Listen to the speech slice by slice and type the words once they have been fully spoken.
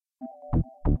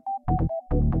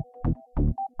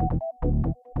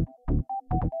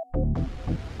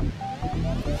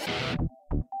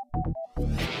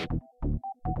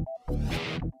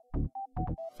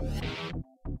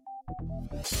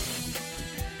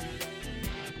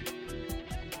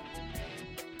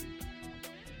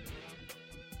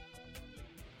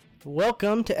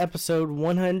Welcome to episode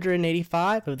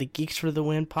 185 of the Geeks for the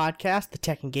Win podcast, the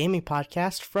tech and gaming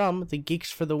podcast from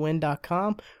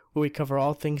thegeeksforthewin.com, where we cover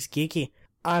all things geeky.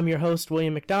 I'm your host,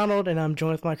 William McDonald, and I'm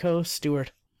joined with my co-host,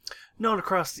 Stuart. Known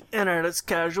across the internet as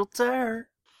Casual Terror.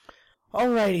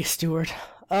 Alrighty, Stuart.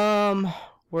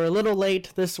 We're a little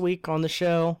late this week on the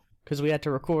show, because we had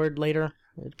to record later.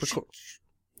 Just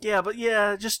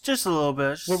a little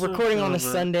bit. We're recording on a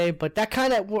Sunday, but that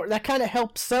kind of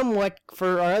helps somewhat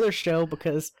for our other show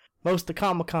because most of the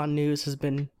Comic-Con news has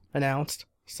been announced.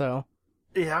 So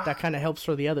yeah, that kind of helps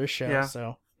for the other show. Yeah.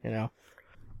 So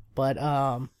but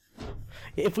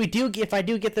if I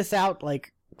do get this out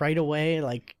like right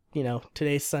away,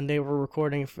 today's Sunday, we're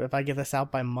recording. If I get this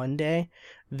out by Monday,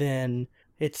 then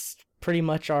it's pretty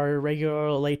much our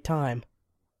regular late time.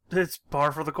 It's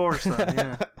par for the course, then.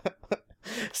 Yeah.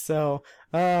 So,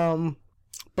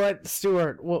 but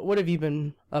Stuart, what have you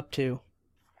been up to?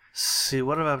 See,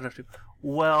 what have I been up to?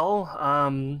 Well,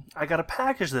 I got a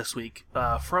package this week,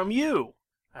 from you,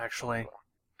 actually.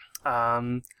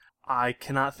 I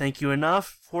cannot thank you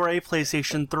enough for a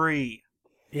PlayStation 3.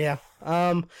 Yeah.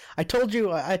 I told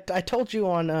you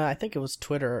on, I think it was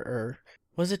Twitter, or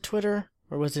was it Twitter?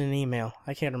 Or was it an email?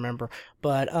 I can't remember.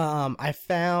 But, I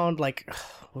found,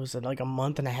 was it a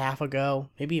month and a half ago?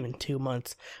 Maybe even 2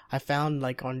 months. I found,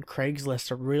 on Craigslist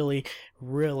a really,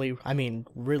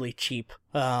 really cheap,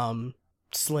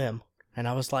 Slim. And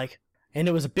I was like, and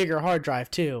it was a bigger hard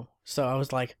drive too. So I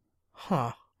was like,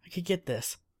 I could get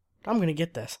this. I'm gonna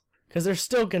get this. Cause there's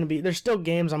still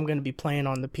games I'm gonna be playing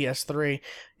on the PS3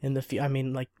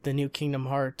 the new Kingdom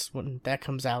Hearts when that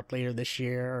comes out later this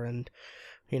year, and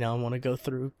I want to go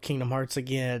through Kingdom Hearts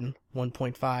again,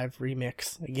 1.5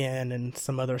 remix again, and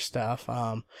some other stuff.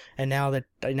 And now that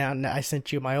I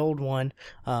sent you my old one,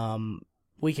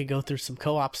 we could go through some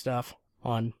co-op stuff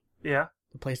on the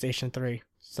PlayStation 3.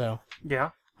 So yeah,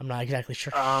 I'm not exactly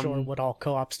sure what all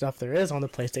co-op stuff there is on the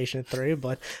PlayStation 3,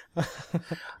 but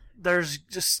there's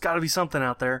just got to be something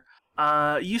out there.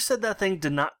 You said that thing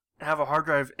did not have a hard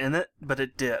drive in it, but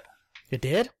it did. It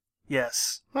did?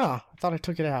 Yes. Oh, I thought I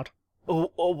took it out.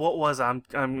 Oh, what was I'm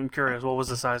curious. What was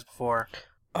the size before?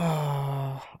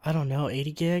 I don't know,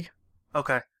 80 gig.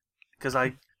 Okay,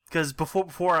 because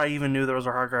before I even knew there was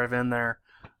a hard drive in there,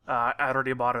 I'd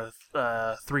already bought a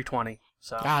 320.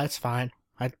 So it's fine.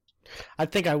 I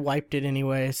think I wiped it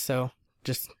anyway. So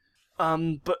just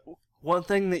But one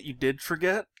thing that you did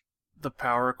forget, the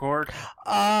power cord.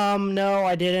 No,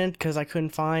 I didn't, because I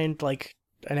couldn't find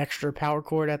an extra power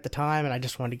cord at the time, and I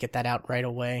just wanted to get that out right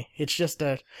away. It's just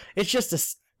a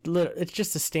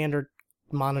standard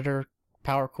monitor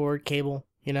power cord cable,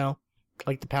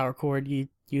 like the power cord you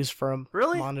use for a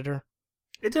monitor.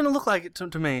 It didn't look like it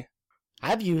to me.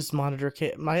 I've used my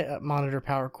monitor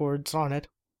power cords on it.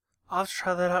 I'll have to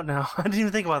try that out now. I didn't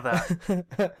even think about that.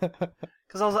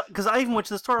 Because I even went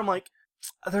to the store. I'm like,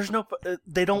 there's no,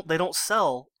 they don't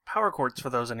sell power cords for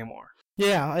those anymore.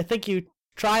 Yeah, I think you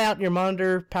try out your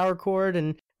monitor power cord,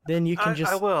 and then you can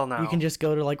I will now. You can just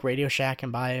go to Radio Shack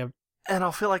and buy a. And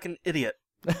I'll feel like an idiot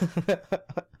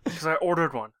because I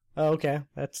ordered one. Oh, okay,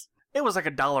 it was like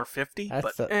 $1.50.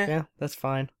 But yeah, that's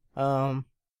fine.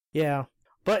 Yeah,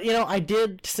 but I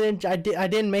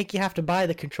didn't make you have to buy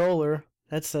the controller.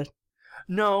 That's a.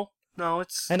 No,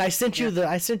 it's. And I sent you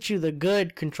the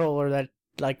good controller that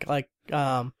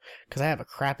because I have a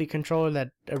crappy controller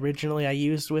that originally I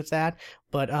used with that,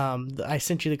 but I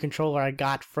sent you the controller I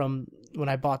got from when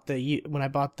I bought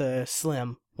the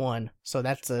Slim one. So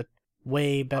that's a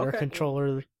way better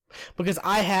controller, because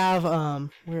I have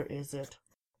where is it?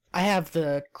 I have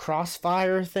the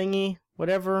Crossfire thingy,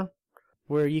 whatever,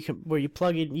 where you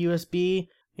plug in USB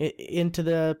into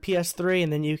the PS3,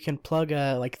 and then you can plug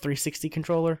a 360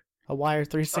 controller, a wire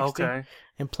 360,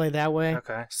 and play that way.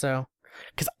 Okay. So,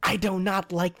 because I do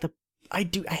not like I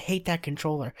hate that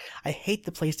controller. I hate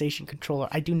the PlayStation controller.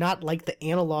 I do not like the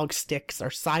analog sticks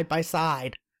are side by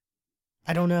side.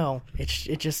 I don't know.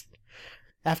 It just,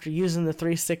 after using the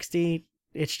 360,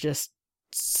 it's just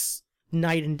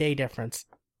night and day difference.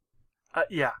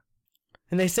 Yeah.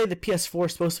 And they say the PS4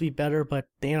 is supposed to be better, but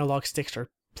the analog sticks are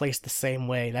placed the same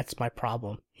way. That's my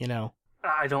problem,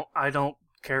 I don't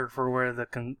care for where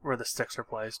the sticks are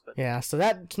placed, but yeah. So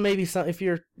that may be some,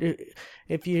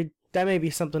 that may be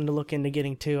something to look into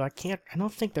getting too. I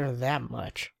don't think they're that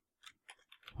much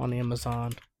on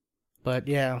Amazon, but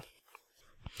yeah.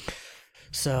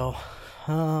 So,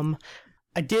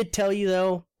 I did tell you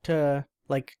though to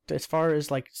as far as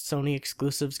Sony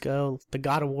exclusives go, the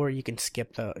God of War you can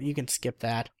skip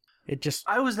that. It just,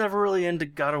 I was never really into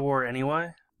God of War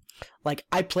anyway.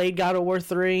 I played God of War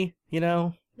 3,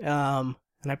 and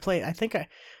I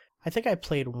I think I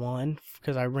played one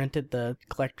because I rented the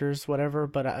collector's whatever,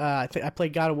 but I think I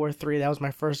played God of War 3. That was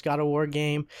my first God of War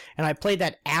game, and I played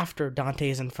that after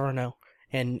Dante's Inferno,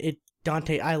 and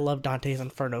I love Dante's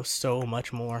Inferno so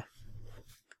much more.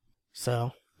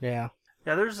 So, yeah.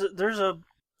 Yeah,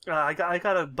 I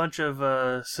got a bunch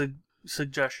of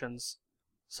suggestions.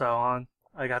 So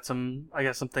I got some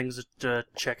things to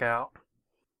check out.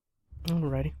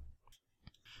 Alrighty.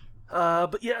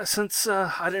 But yeah, since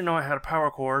I didn't know I had a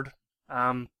power cord,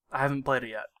 I haven't played it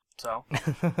yet. So.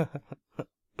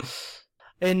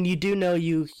 And you do know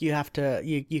you have to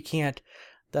you can't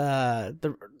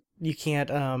you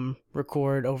can't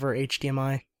record over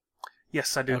HDMI.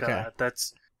 Yes, I do know that.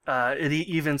 That's it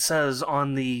even says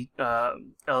on the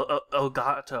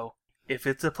Elgato, if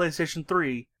it's a PlayStation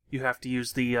 3, you have to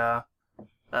use the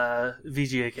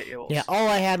VGA cables. Yeah, all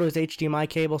I had was HDMI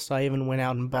cables, so I even went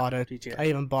out and bought it. VGA. I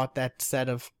even bought that set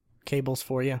of cables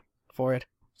for it.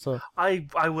 So I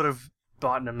would have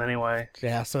bought them anyway.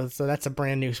 Yeah, so that's a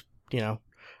brand new,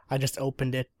 I just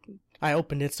opened it. I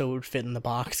opened it so it would fit in the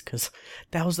box because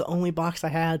that was the only box I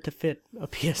had to fit a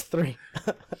PS3.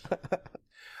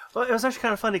 Well, it was actually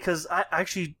kind of funny because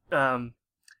it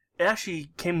actually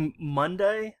came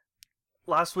Monday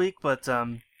last week, but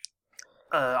I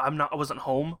wasn't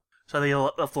home, so they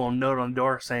left a little note on the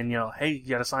door saying, hey, you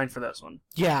got to sign for this one.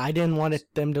 Yeah, I didn't want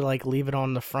them to leave it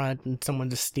on the front and someone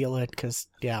to steal it because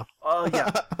yeah. Oh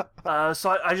yeah.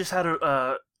 So I just had it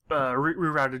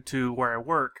rerouted to where I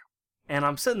work, and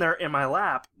I'm sitting there in my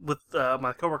lap with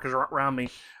my coworkers around me,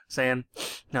 saying,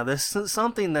 "Now this is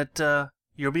something that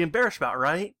you'll be embarrassed about,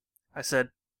 right?" I said,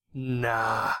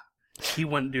 "Nah." He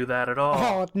wouldn't do that at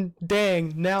all. Oh,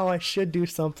 dang. Now I should do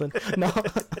something. No.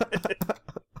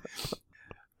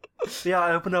 Yeah,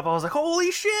 I opened up. I was like,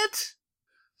 holy shit!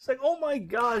 It's like, oh my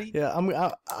god. Yeah, I'm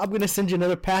going to send you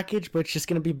another package, but it's just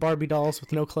going to be Barbie dolls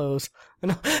with no clothes.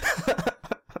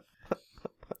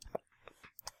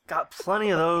 Got plenty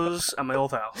of those at my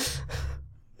old house.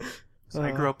 So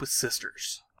I grew up with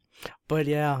sisters. But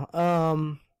yeah,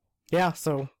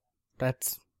 so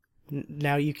that's...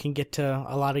 Now you can get to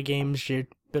a lot of games you've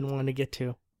been wanting to get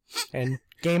to. And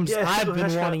games I've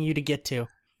been wanting you to get to.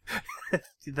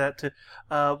 That too.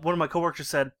 One of my coworkers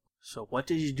said, "So what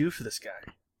did you do for this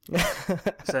guy?"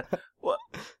 I said, "What?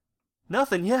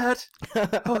 Nothing yet."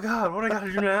 Oh God, what do I got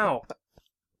to do now?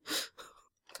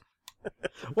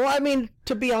 Well, I mean,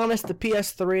 to be honest, the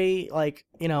PS3,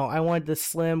 I wanted the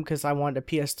Slim because I wanted a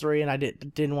PS3, and I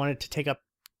didn't want it to take up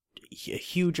a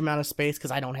huge amount of space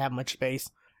because I don't have much space.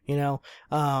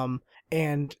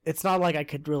 And it's not like I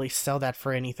could really sell that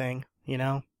for anything,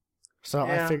 So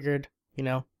yeah. I figured,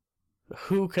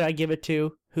 who could I give it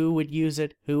to? Who would use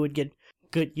it? Who would get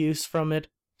good use from it?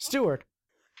 Stuart.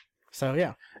 So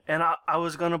yeah. And I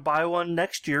was gonna buy one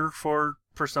next year for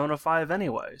Persona 5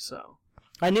 anyway, so.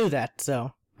 I knew that,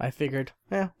 so I figured,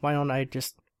 why don't I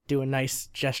just do a nice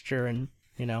gesture and,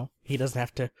 he doesn't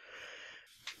have to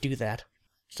do that.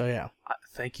 So yeah.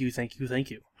 Thank you.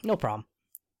 No problem.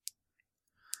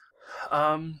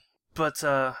 But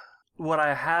what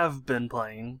I have been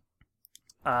playing,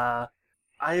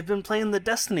 I've been playing the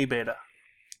Destiny beta,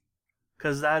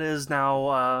 because that is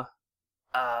now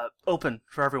open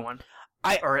for everyone.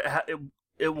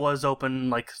 It was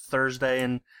open Thursday,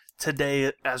 and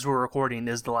today, as we're recording,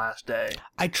 is the last day.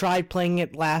 I tried playing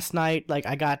it last night.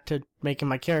 I got to making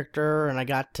my character, and I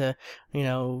got to,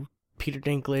 Peter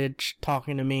Dinklage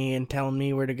talking to me and telling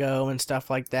me where to go and stuff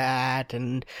like that,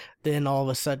 and then all of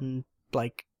a sudden,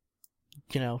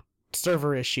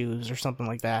 server issues or something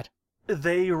like that.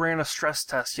 They ran a stress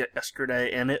test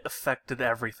yesterday, and it affected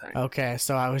everything. Okay,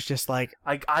 so I was just like...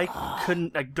 I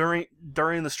couldn't...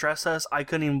 during the stress test, I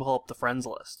couldn't even pull up the friends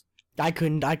list. I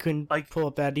couldn't pull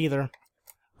up that either.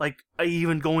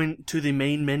 Even going to the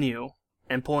main menu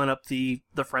and pulling up the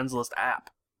friends list app,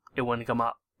 it wouldn't come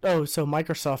up. Oh, so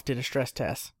Microsoft did a stress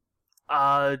test.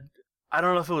 I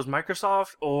don't know if it was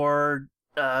Microsoft or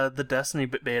the Destiny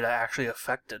beta actually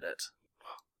affected it.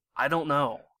 I don't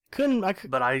know.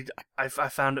 But I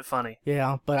found it funny.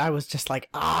 Yeah, but I was just like,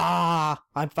 I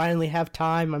finally have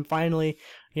time. I'm finally,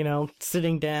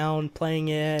 sitting down, playing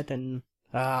it, and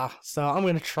so I'm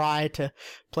gonna try to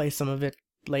play some of it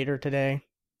later today.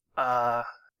 During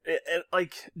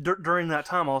that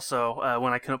time also,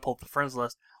 when I couldn't pull up the friends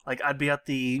list, I'd be at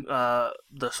the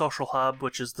social hub,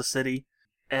 which is the city,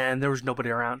 and there was nobody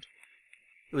around.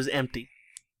 It was empty.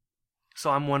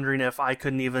 So I'm wondering if I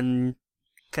couldn't even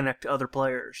connect to other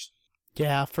players.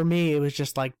 Yeah, for me, it was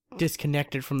just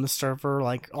disconnected from the server,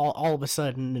 all of a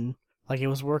sudden, and it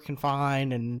was working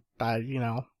fine, and but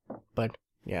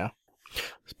yeah.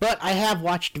 But I have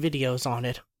watched videos on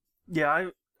it. Yeah,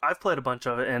 I've played a bunch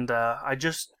of it, and I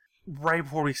just right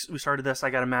before we started this, I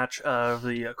got a match of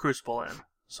the Crucible in,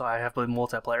 so I have played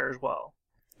multiplayer as well.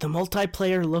 The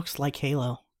multiplayer looks like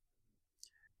Halo.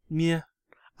 Yeah.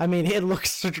 I mean, it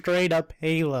looks straight up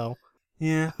Halo.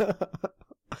 Yeah.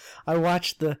 I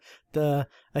watched the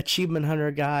Achievement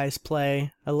Hunter guys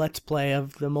play a Let's Play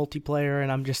of the multiplayer,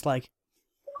 and I'm just like,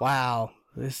 wow,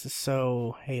 this is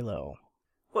so Halo.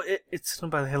 Well, it's done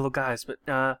by the Halo guys, but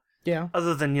yeah.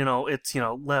 Other than it's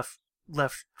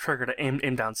left trigger to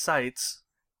aim down sights,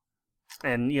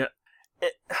 and it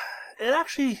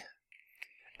actually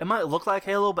it might look like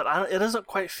Halo, but it doesn't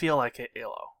quite feel like a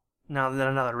Halo. Now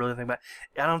that I really think about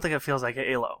it, I don't think it feels like a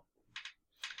Halo.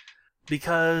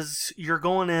 Because you're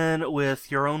going in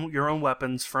with your own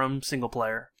weapons from single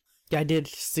player. Yeah, I did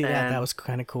see that. That was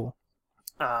kind of cool.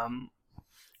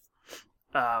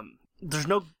 There's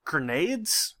no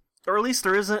grenades, or at least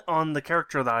there isn't on the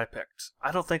character that I picked.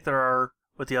 I don't think there are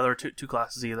with the other two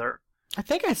classes either. I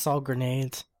think I saw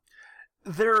grenades.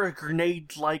 There are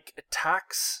grenade-like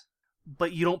attacks,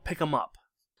 but you don't pick them up.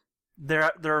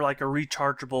 They're like a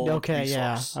rechargeable okay,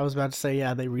 resource. Yeah. I was about to say,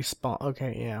 yeah, they respawn.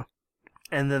 Okay, yeah.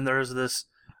 And then there's this.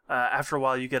 After a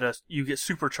while, you get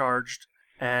supercharged,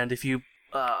 and if you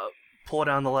pull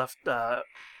down the left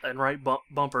and right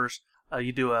bumpers,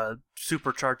 you do a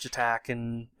supercharged attack,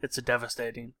 and it's a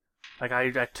devastating. Like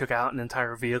I took out an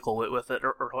entire vehicle with it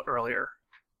earlier.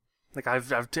 Like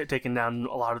I've taken down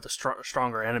a lot of the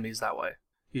stronger enemies that way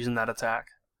using that attack.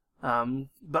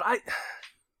 But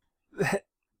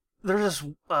there's this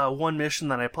one mission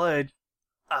that I played,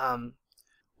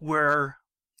 where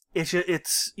you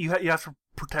have to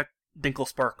protect Dinkle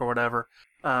Spark or whatever.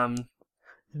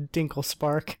 Dinkle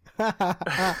Spark.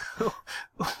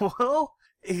 Well,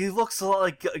 he looks a lot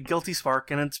like Guilty Spark,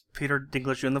 and it's Peter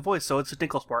Dinklage in the voice, so it's a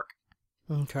Dinkle Spark.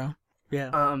 Okay.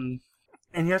 Yeah.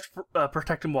 And you have to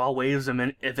protect him while waves him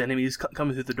if enemies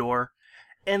come through the door.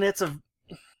 And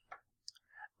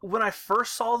when I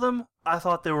first saw them, I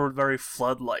thought they were very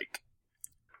Flood-like.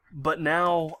 But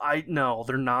now, no,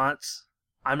 they're not.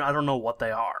 I don't know what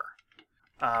they are.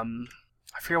 I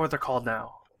forget what they're called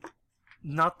now.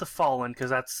 Not the Fallen,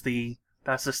 because that's the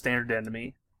standard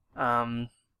enemy. The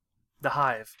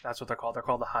Hive, that's what they're called. They're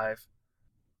called the Hive.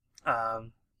 But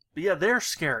yeah, they're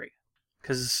scary,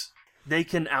 because they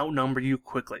can outnumber you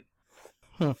quickly.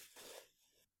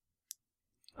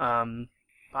 I'm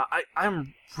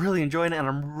really enjoying it, and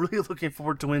I'm really looking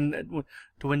forward to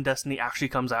when Destiny actually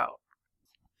comes out.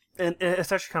 And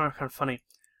it's actually kind of funny,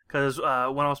 because when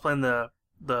I was playing the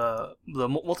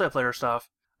multiplayer stuff,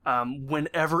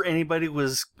 whenever anybody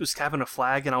was capping a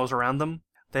flag and I was around them,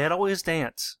 they'd always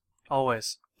dance.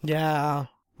 Always. Yeah.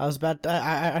 I was about to,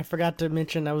 I forgot to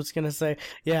mention, I was gonna say,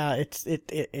 yeah,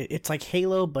 it's like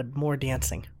Halo, but more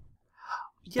dancing.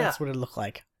 Yeah. That's what it looked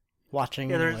like. Watching.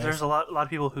 Yeah, there's a lot of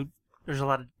people there's a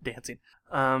lot of dancing.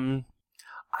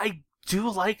 I do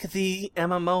like the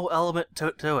MMO element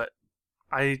to it.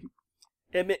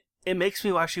 It makes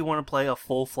me actually want to play a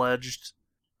full-fledged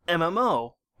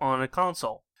MMO on a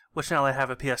console. Which now that I have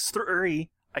a PS3,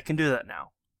 I can do that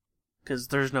now. Because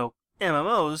there's no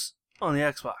MMOs on the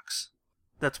Xbox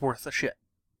that's worth a shit.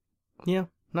 Yeah,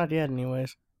 not yet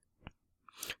anyways.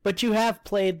 But you have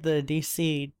played the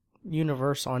DC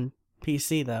universe on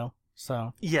PC though,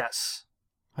 so. Yes.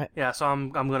 Yeah, so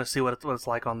I'm going to see what it's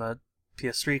like on the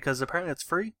PS3, because apparently it's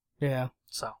free. Yeah.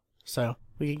 So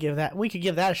we could give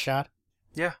that a shot.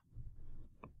 Yeah.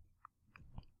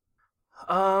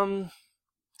 Let's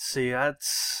see,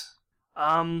 that's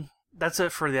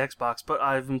it for the Xbox, but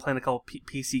I've been playing a couple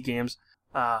PC games.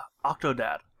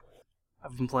 Octodad.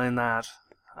 I've been playing that.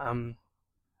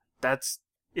 That's,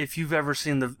 if you've ever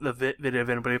seen the video of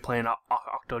anybody playing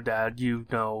Octodad, you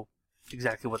know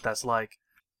exactly what that's like.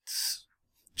 It's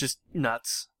just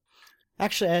nuts.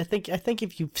 Actually, I think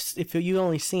if you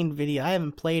only seen video, I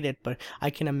haven't played it, but I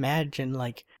can imagine,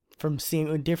 like, from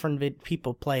seeing different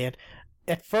people play it.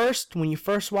 At first, when you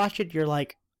first watch it, you're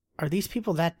like, are these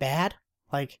people that bad?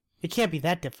 Like, it can't be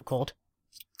that difficult.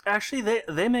 Actually,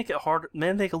 they make it hard.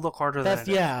 They make it look harder than it is.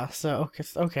 Yeah. So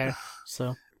okay.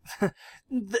 So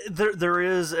there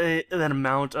is an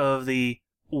amount of the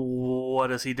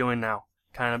what is he doing now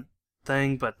kind of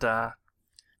thing, but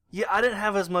yeah, I didn't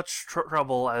have as much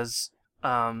trouble as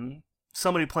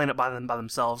somebody playing it by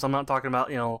themselves. I'm not talking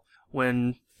about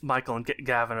when Michael and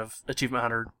Gavin of Achievement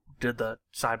Hunter did the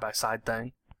side by side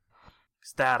thing.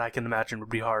 'Cause that I can imagine would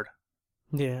be hard.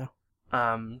 Yeah.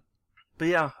 But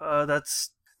yeah,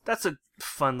 that's a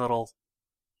fun little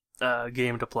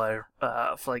game to play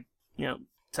for like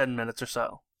 10 minutes or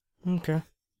so. Okay.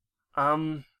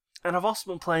 And I've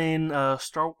also been playing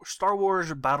Star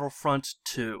Wars Battlefront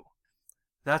 2.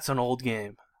 That's an old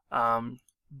game. But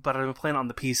I've been playing on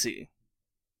the PC.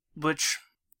 Which,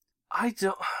 I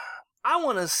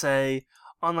want to say,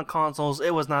 on the consoles,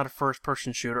 it was not a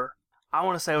first-person shooter. I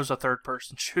want to say it was a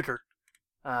third-person shooter.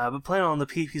 But playing on the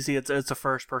PC, it's a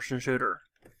first-person shooter.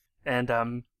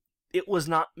 And, it was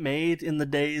not made in the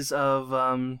days of,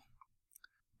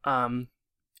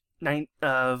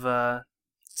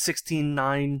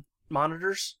 16:9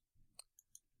 monitors.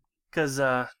 Because,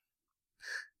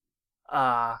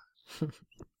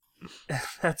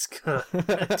 that's good.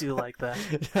 I do like that.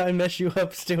 Did I mess you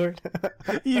up, Stuart?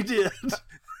 You did.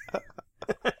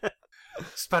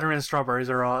 Spider-Man strawberries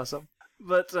are awesome.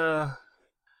 But,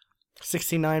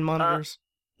 69 monitors?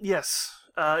 Yes.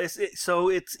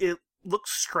 It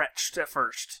looks stretched at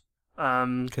first.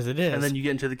 Because it is. And then you get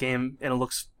into the game, and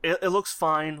it looks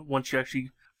fine once you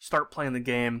actually start playing the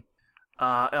game.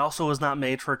 It also was not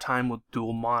made for a time with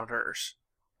dual monitors.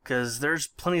 Because there's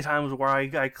plenty of times where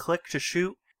I click to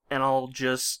shoot, and I'll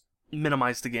just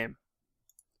minimize the game.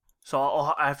 So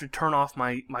I have to turn off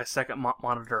my second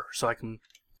monitor so I can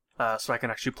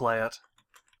actually play it.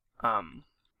 And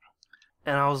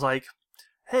I was like,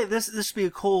 hey, this would be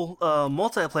a cool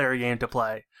multiplayer game to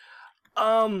play.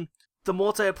 The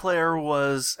multiplayer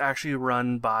was actually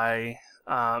run by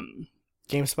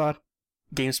GameSpot?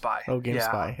 GameSpy. Oh,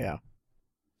 GameSpy, yeah.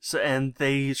 So, and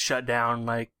they shut down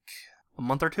like a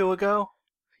month or two ago.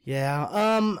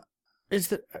 Yeah.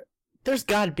 There's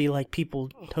got to be like people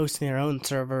hosting their own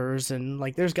servers, and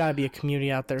like there's got to be a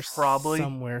community out there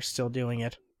somewhere still doing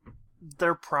it.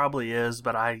 There probably is,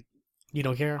 but you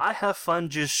don't care? I have fun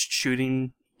just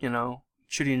shooting,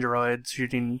 shooting droids,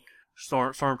 shooting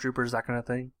stormtroopers, that kind of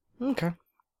thing. Okay.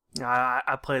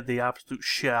 I played the absolute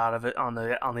shit out of it on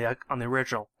the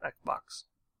original Xbox.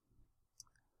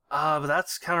 But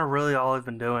that's kind of really all I've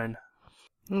been doing.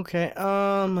 Okay.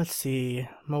 Let's see.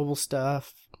 Mobile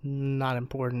stuff, not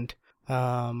important.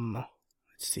 Let's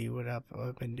see what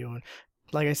I've been doing.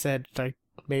 Like I said, I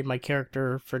made my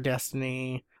character for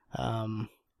Destiny.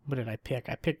 What did I pick?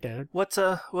 I picked a...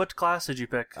 What class did you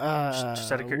pick?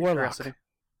 Just out of curiosity.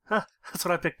 Huh, that's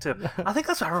what I picked too. I think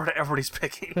that's what everybody's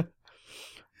picking.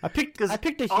 I picked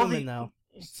a human though.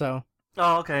 So.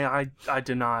 Oh, okay. I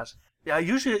did not. Yeah,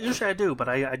 usually I do, but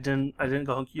I didn't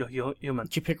go human.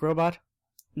 Did you pick robot?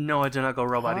 No, I did not go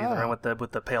robot either. I went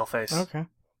with the pale face. Okay.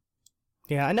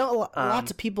 Yeah, I know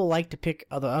lots of people like to pick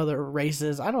other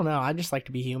races. I don't know. I just like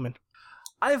to be human.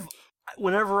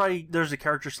 Whenever there's a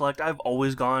character select, I've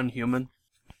always gone human,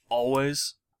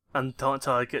 always until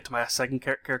I get to my second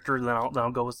character. Then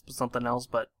I'll go with something else.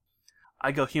 But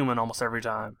I go human almost every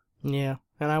time. Yeah,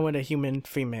 and I went a human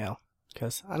female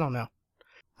because I don't know.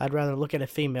 I'd rather look at a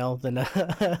female than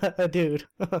a dude.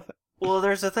 Well,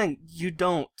 there's the thing. You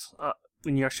don't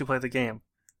when you actually play the game.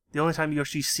 The only time you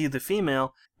actually see the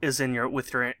female is when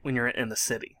you're in the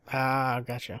city. Ah,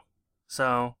 gotcha.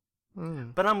 So,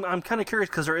 but I'm kind of curious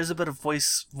because there is a bit of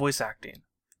voice acting.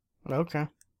 Okay.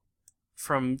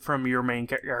 From your main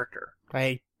character.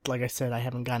 Like I said, I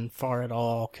haven't gotten far at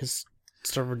all because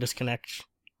server disconnect.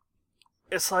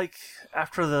 It's like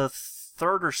after the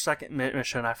third or second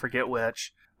mission, I forget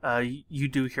which. You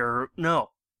do hear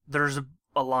there's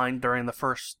a line during the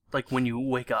first, like when you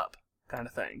wake up, kind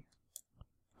of thing.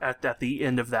 At the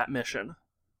end of that mission.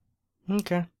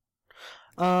 Okay.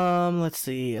 Let's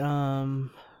see.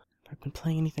 I've been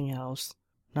playing anything else?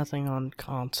 Nothing on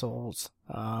consoles.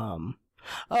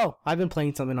 I've been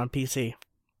playing something on PC.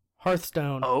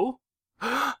 Hearthstone. Oh?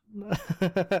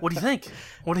 What do you think?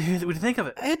 What do you think of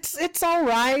it? It's all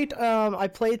right. I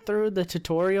played through the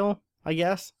tutorial, I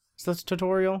guess. So it's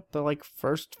tutorial, the like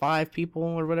first 5 people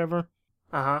or whatever.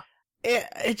 Uh-huh.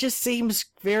 It just seems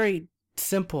very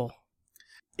simple.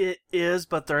 It is,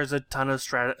 but there's a ton of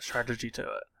strategy to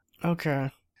it.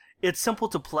 Okay. It's simple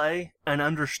to play and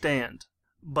understand,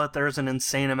 but there's an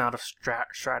insane amount of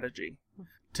strategy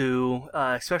to,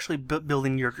 especially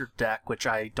building your deck, which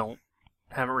I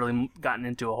haven't really gotten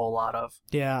into a whole lot of.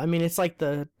 Yeah, I mean, it's like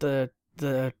the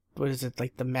what is it,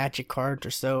 like the magic cards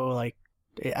or so, like,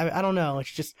 I don't know, it's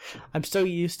just, I'm so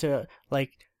used to,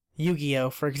 like, Yu-Gi-Oh,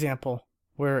 for example,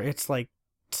 where it's like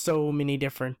so many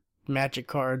different magic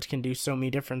cards can do so many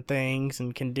different things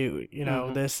and can do,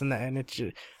 this and that, and it's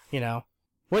just,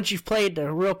 once you've played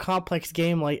a real complex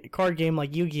game, like card game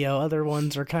like Yu-Gi-Oh, other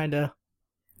ones are kind of...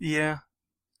 Yeah.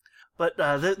 But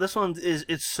this one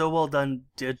it's so well done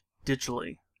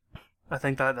digitally. I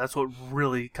think that's what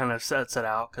really kind of sets it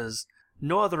out, because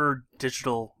no other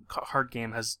digital card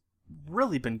game has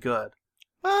really been good.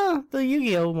 The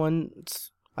Yu-Gi-Oh one,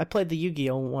 I played the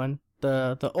Yu-Gi-Oh one.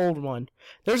 the old one.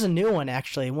 There's a new one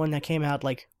actually, one that came out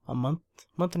like a month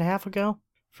and a half ago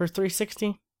for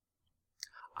 360.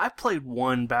 I played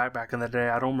one back in the day.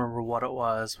 I don't remember what it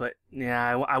was, but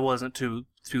yeah, I wasn't too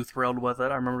thrilled with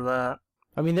it. I remember that.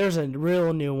 I mean, there's a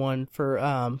real new one for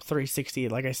 360.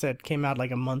 Like I said, came out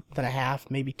like a month and a half,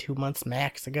 maybe 2 months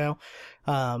max ago.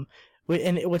 And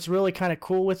what's really kind of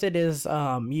cool with it is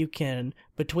you can,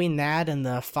 between that and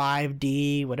the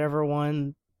 5D whatever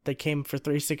one that came for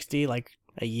 360 like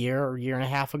a year or year and a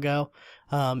half ago,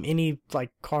 any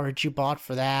like cards you bought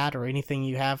for that or anything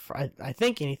you have for, I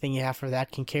think anything you have for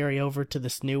that can carry over to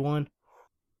this new one.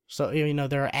 So,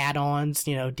 there are add-ons,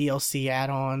 DLC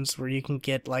add-ons where you can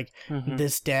get, like,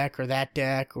 this deck or that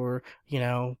deck or,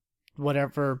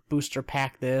 whatever booster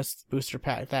pack this, booster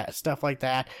pack that, stuff like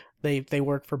that. They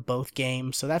work for both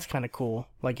games, so that's kind of cool,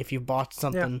 like, if you bought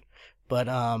something. Yeah. But,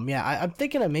 I'm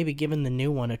thinking of maybe giving the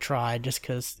new one a try just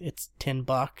because it's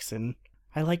 $10, and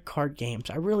I like card games.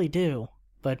 I really do.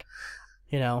 But,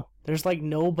 there's, like,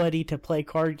 nobody to play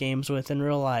card games with in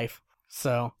real life.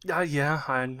 So yeah,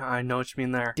 I know what you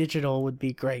mean there. Digital would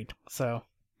be great. So,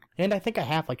 and I think I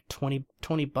have like $20,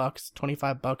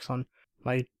 $25 on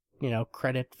my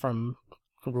credit from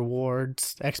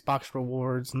rewards, Xbox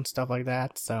rewards and stuff like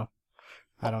that. So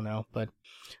I don't know, but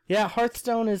yeah,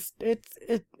 Hearthstone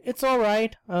it's all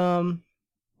right. I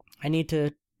need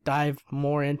to dive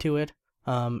more into it.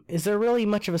 Is there really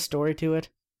much of a story to it?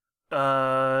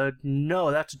 No,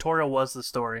 that tutorial was the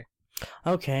story.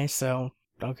 Okay.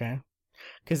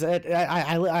 Because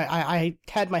I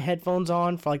had my headphones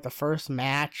on for like the first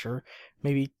match or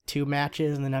maybe 2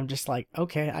 matches, and then I'm just like,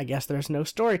 okay, I guess there's no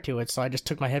story to it. So I just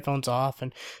took my headphones off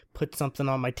and put something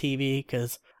on my TV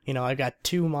because, I got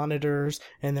 2 monitors,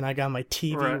 and then I got my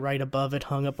TV right above it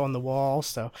hung up on the wall.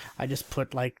 So I just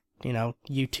put like,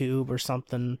 YouTube or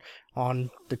something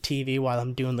on the TV while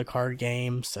I'm doing the card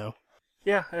game. So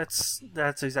yeah, that's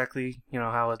exactly,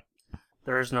 how it,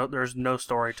 there's no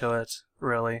story to it,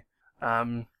 really.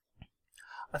 I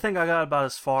think I got about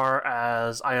as far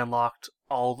as I unlocked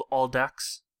all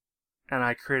decks, and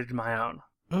I created my own.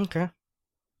 Okay.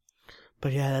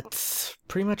 But yeah, that's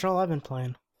pretty much all I've been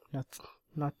playing. That's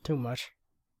not too much.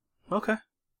 Okay.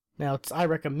 Now, I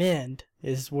recommend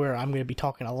is where I'm going to be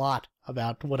talking a lot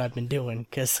about what I've been doing,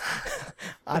 because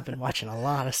I've been watching a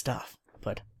lot of stuff.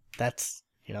 But that's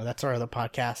our other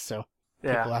podcast, so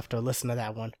people have to listen to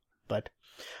that one. But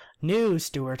news,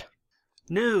 Stuart.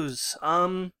 News.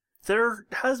 There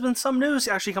has been some news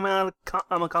actually coming out of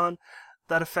Comic-Con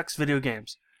that affects video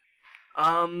games.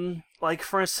 Like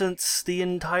for instance, the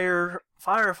entire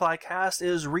Firefly cast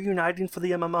is reuniting for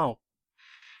the MMO.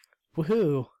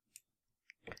 Woohoo!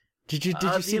 Did you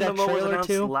see that MMO trailer was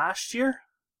too? Last year?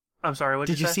 I'm sorry. What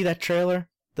did you see that trailer?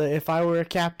 The If I Were a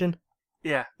Captain.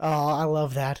 Yeah. Oh, I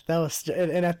love that. That was,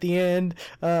 and at the end,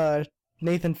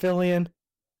 Nathan Fillion.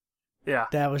 Yeah.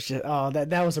 That was just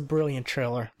that was a brilliant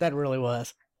trailer. That really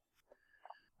was.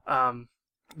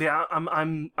 Yeah,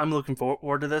 I'm looking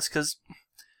forward to this because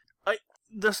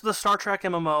the Star Trek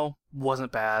MMO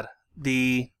wasn't bad.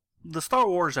 The Star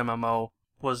Wars MMO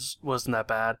wasn't that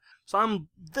bad. So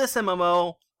this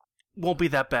MMO won't be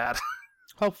that bad.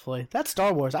 Hopefully. That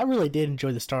Star Wars, I really did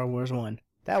enjoy the Star Wars one.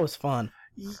 That was fun.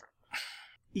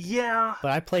 Yeah.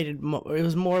 But I played it. It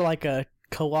was more like a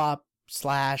co-op /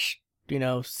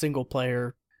 single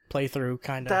player playthrough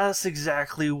kind of. That's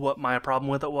exactly what my problem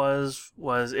with it was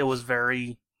it was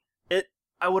very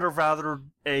I would have rather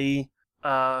a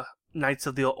Knights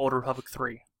of the Old Republic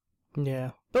 3.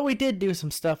 Yeah. But we did do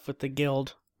some stuff with the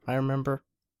guild, I remember.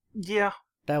 Yeah.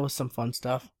 That was some fun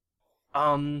stuff.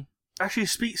 Actually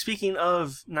speaking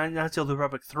of Knights of the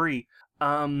Republic 3,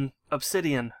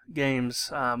 Obsidian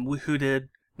Games, who did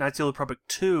Knights of the Republic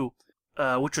 2,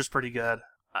 which was pretty good.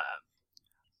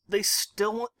 They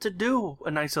still want to do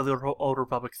a Knights of the Old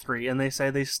Republic 3, and they say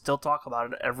they still talk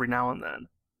about it every now and then.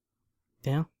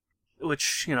 Yeah.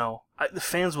 Which, the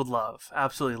fans would love,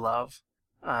 absolutely love.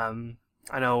 I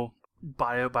know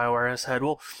BioWare has said,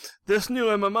 well, this new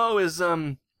MMO is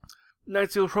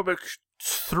Knights of the Republic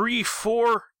 3,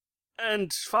 4,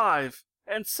 and 5,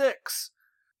 and 6.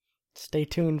 Stay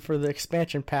tuned for the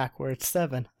expansion pack where it's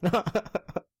 7.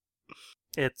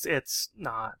 It's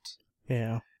not.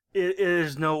 Yeah. It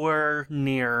is nowhere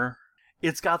near.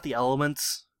 It's got the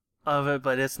elements of it,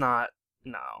 but it's not.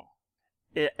 No,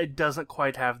 it doesn't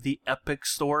quite have the epic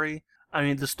story. I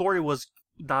mean, the story was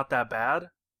not that bad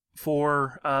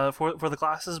for the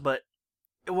classes, but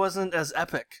it wasn't as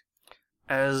epic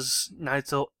as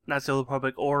Knights of the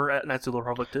Republic or Knights of the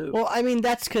Republic 2. Well, I mean,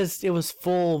 that's because it was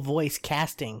full voice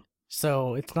casting,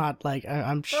 so it's not like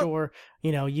I'm sure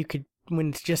you could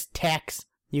when it's just text.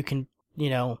 you can,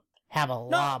 have a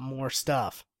lot more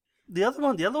stuff. The other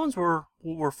ones were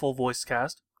full voice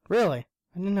cast. Really?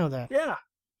 I didn't know that. Yeah.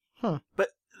 Huh. But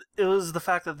it was the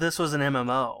fact that this was an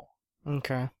MMO.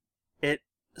 Okay.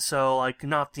 So like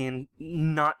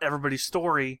not everybody's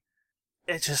story.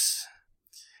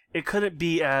 It couldn't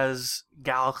be as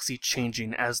galaxy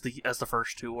changing as the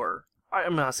first two were.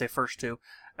 I'm not say first two,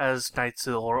 as Knights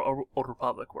of the Old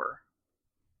Republic were.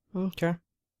 Okay.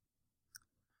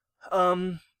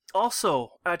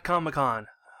 Also at Comic-Con,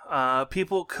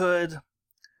 people could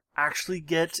actually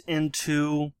get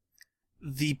into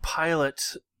the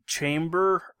pilot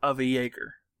chamber of a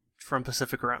Jaeger from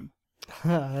Pacific Rim.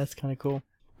 That's kind of cool.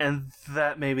 And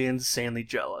that made me insanely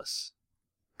jealous.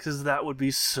 Because that would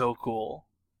be so cool.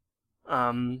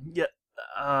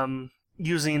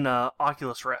 Using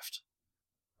Oculus Rift.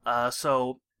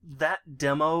 So that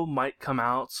demo might come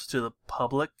out to the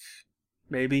public,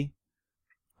 maybe.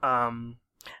 And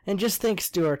just think,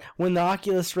 Stuart, when the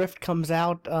Oculus Rift comes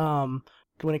out,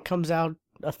 when it comes out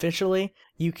officially,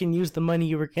 you can use the money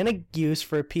you were gonna use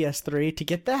for a PS3 to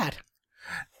get that.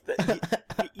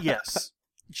 Yes.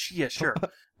 Yeah, sure.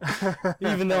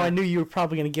 Even though I knew you were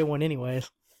probably gonna get one anyways.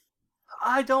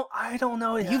 I don't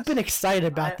know yet. You've been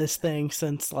excited about this thing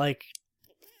since like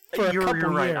for a couple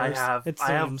you're right. years.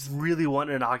 I have really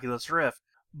wanted an Oculus Rift,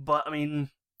 but I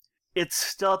mean, it's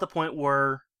still at the point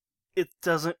where it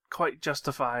doesn't quite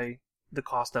justify the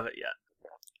cost of it yet.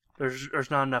 There's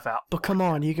not enough out. But come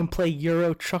on, you can play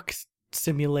Euro Truck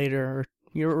Simulator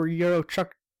or Euro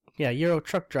Truck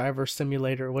Driver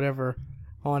Simulator or whatever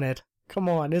on it. Come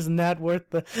on, isn't that worth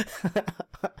the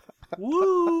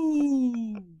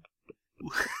Woo!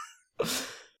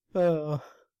 Oh.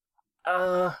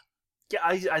 Yeah,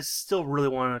 I still really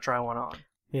want to try one on.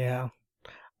 Yeah.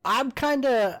 I'm kind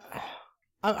of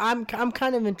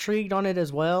intrigued on it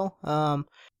as well.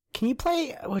 Can you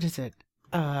play, what is it?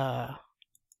 I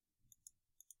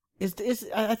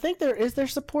think is there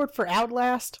support for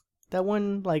Outlast? That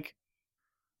one, like,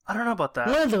 I don't know about that.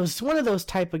 One of those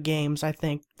type of games. I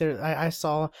think I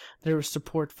saw there was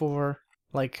support for,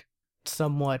 like,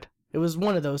 somewhat. It was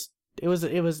one of those. It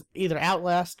was either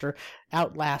Outlast or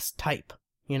Outlast type.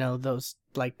 Those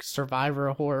like survivor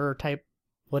horror type,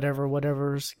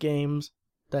 whatever's games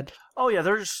that. Oh yeah,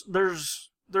 there's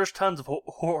tons of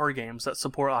horror games that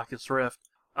support Oculus Rift.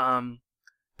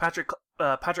 Patrick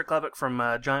Klebeck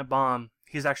from Giant Bomb,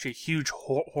 he's actually a huge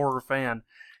horror fan.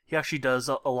 He actually does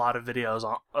a lot of videos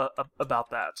on about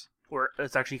that, where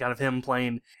it's actually kind of him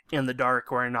playing in the dark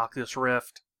wearing Oculus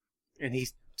Rift, and he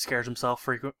scares himself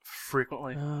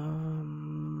frequently.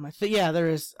 I think there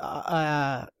is.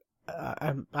 I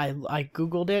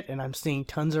googled it and I'm seeing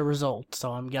tons of results,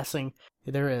 so I'm guessing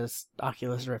there is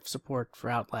Oculus Rift support for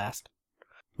Outlast,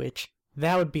 which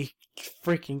that would be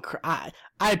freaking.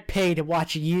 I'd pay to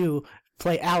watch you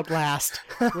play Outlast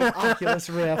with Oculus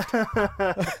Rift. I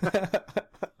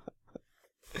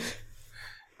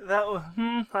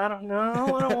don't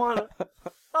know. I don't want it.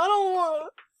 I don't want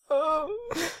it.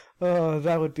 Oh,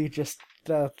 that would be just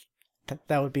that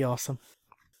would be awesome.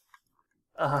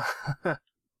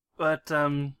 But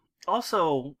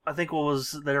also, I think what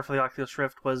was there for the Oculus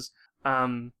Rift was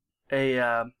a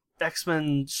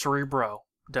X-Men Cerebro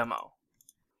demo.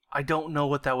 I don't know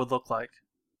what that would look like.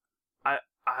 I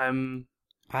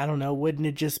don't know. Wouldn't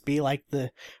it just be like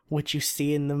what you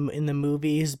see in the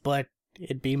movies, but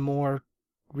it'd be more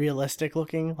realistic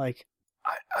looking? Like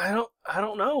I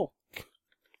don't know.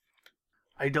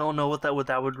 I don't know what that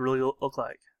would really look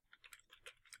like.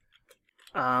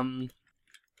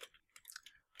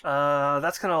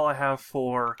 That's kind of all I have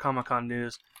for Comic-Con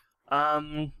news.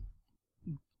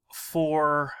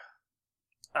 For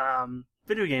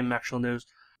video game actual news,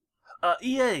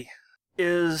 EA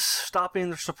is stopping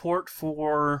their support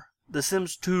for The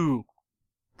Sims 2.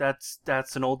 That's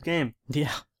an old game.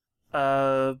 Yeah.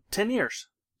 10 years.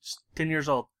 10 years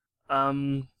old.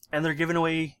 And they're giving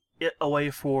it away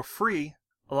for free,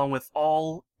 along with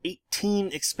all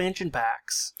 18 expansion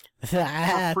packs.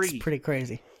 That's pretty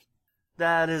crazy.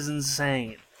 That is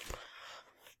insane.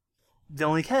 The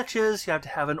only catch is you have to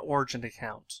have an Origin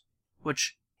account,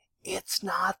 which it's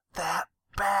not that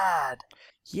bad.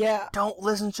 Yeah. Don't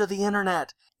listen to the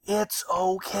internet. It's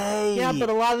okay. Yeah, but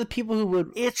a lot of the people who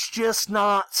would... It's just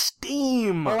not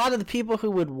Steam. A lot of the people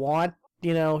who would want,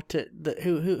 who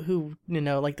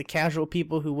like the casual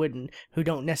people who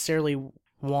don't necessarily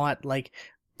want, like,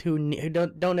 who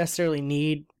don't necessarily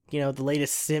need, the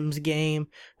latest Sims game,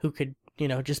 who could,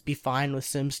 just be fine with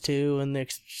Sims 2, and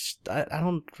I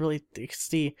don't really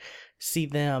see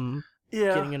them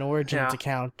getting an Origins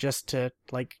account just to,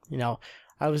 like,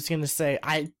 I was gonna say,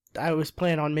 I was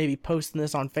planning on maybe posting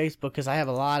this on Facebook because I have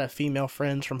a lot of female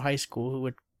friends from high school who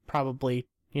would probably,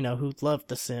 who love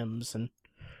The Sims, and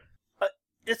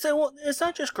it's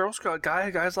not just girls.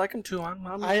 Guys like them too. I'm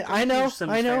I a know, huge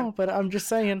Sims fan. but I'm just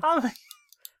saying.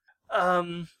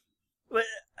 But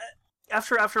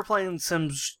after playing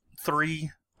Sims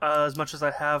 3 as much as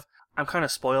I have, I'm kind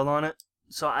of spoiled on it.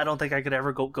 So I don't think I could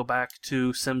ever go back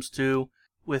to Sims 2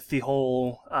 with the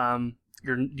whole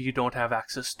you don't have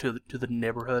access to the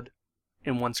neighborhood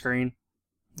in one screen.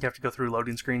 You have to go through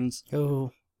loading screens. Oh.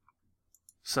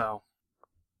 So,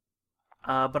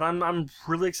 but I'm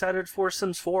really excited for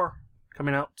Sims 4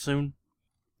 coming out soon.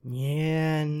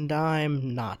 Yeah, and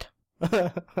I'm not.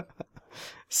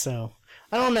 So,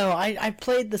 I don't know. I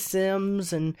played The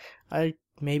Sims, and I've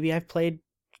played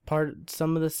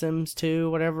some of The Sims too,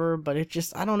 whatever. But it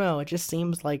just, I don't know. It just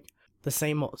seems like the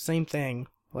same thing.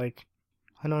 Like,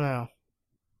 I don't know.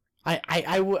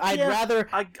 I'd rather.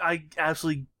 I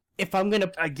absolutely. If I'm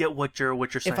gonna, I get what you're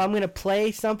saying. If I'm gonna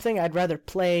play something, I'd rather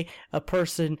play a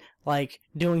person like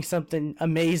doing something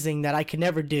amazing that I could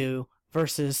never do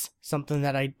versus something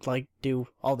that I like do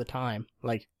all the time.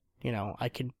 Like, I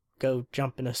could go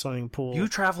jump in a swimming pool. You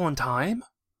travel in time?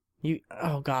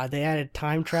 Oh god, they added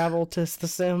time travel to The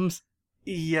Sims?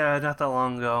 Yeah, not that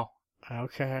long ago.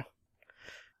 Okay.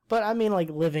 But I mean, like,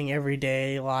 living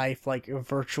everyday life, like a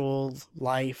virtual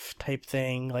life type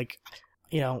thing. Like,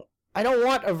 I don't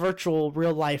want a virtual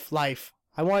real life.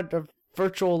 I want a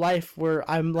virtual life where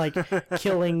I'm, like,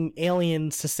 killing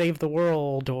aliens to save the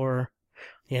world, or,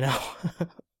 I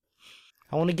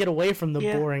want to get away from the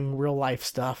boring real life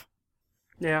stuff.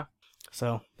 Yeah.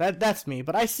 So that's me,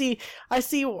 but I see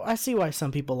why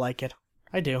some people like it.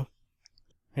 I do,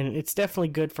 and it's definitely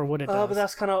good for what it does. But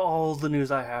that's kind of all the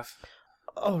news I have.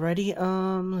 Alrighty,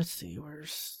 let's see,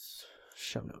 where's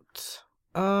show notes?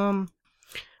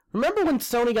 Remember when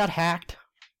Sony got hacked?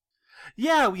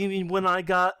 Yeah, you mean when I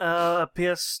got a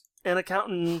PSN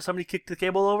account and somebody kicked the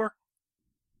cable over?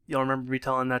 You don't remember me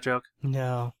telling that joke?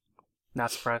 No.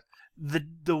 Not surprised. The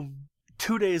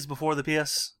 2 days before the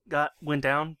went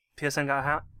down, PSN got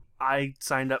hacked, I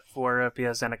signed up for a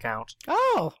PSN account.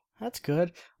 Oh, that's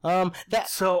good.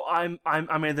 So I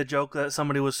made the joke that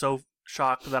somebody was so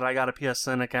shocked that I got a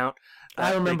PSN account.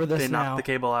 I remember this they now. They knocked the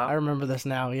cable out. I remember this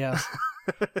now. Yes.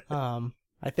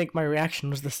 I think my reaction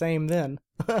was the same then.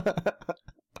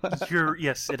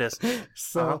 Yes, it is.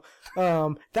 So,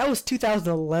 that was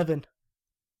 2011.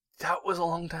 That was a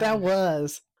long time. That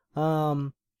was.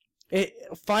 It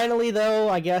finally, though,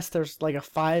 I guess there's like a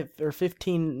 $5 or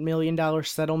 $15 million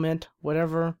settlement,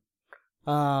 whatever.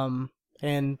 And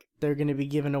they're going to be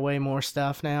giving away more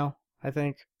stuff now, I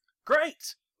think.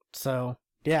 Great. So,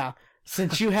 yeah,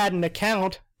 since you had an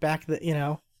account back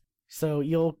so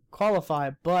you'll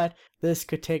qualify, but this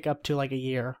could take up to like a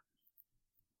year.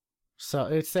 So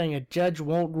it's saying a judge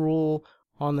won't rule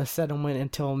on the settlement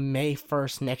until May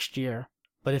 1st next year.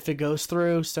 But if it goes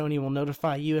through, Sony will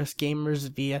notify U.S. gamers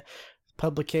via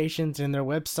publications and their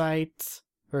websites,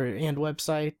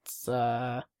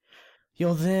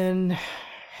 you'll then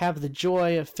have the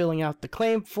joy of filling out the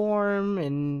claim form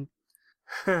and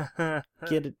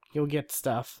you'll get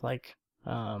stuff like,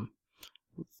 what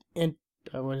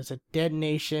is it? Dead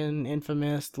Nation,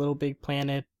 Infamous, Little Big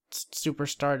Planet, Super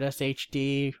Stardust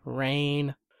HD,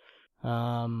 Rain.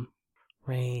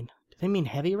 Rain. Do they mean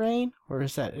Heavy Rain? Or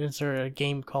is there a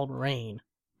game called Rain?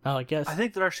 Oh, I guess. I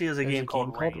think there actually is a game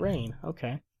called Rain.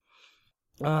 Okay.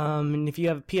 And if you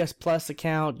have a PS Plus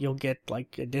account, you'll get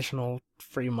like additional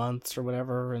free months or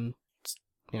whatever, and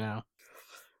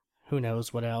who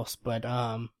knows what else. But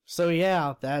so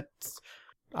yeah,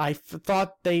 I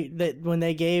thought that when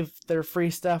they gave their free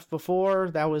stuff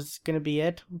before, that was gonna be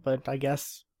it. But I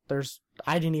guess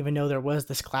I didn't even know there was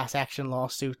this class action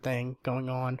lawsuit thing going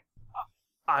on.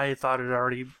 I thought it had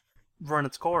already run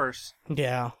its course.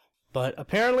 Yeah, but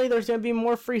apparently there's gonna be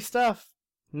more free stuff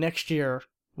next year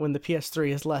when the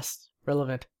PS3 is less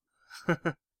relevant.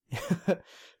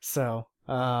 So,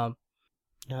 Polygon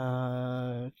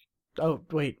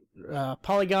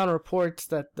reports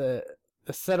that the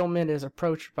settlement is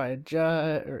approached by a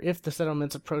judge, or if the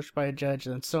settlement's approached by a judge,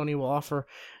 then Sony will offer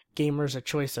gamers a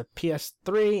choice of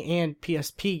PS3 and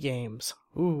PSP games.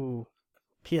 Ooh,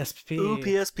 PSP. Ooh,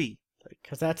 PSP.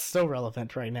 Because that's so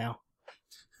relevant right now.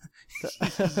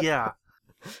 Yeah.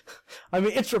 I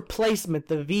mean, its replacement,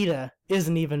 the Vita,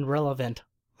 isn't even relevant.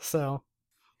 So,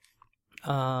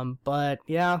 but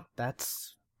yeah,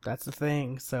 that's the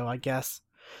thing. So I guess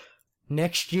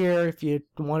next year, if you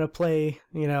want to play,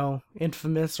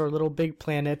 Infamous or Little Big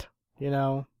Planet,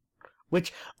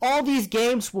 which all these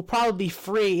games will probably be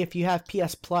free if you have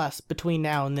PS Plus between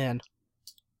now and then.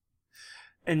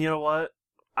 And you know what?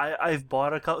 I've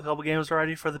bought a couple games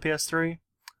already for the PS3.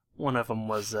 One of them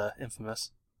was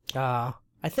Infamous. I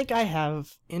think I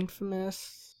have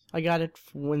Infamous. I got it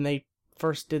when they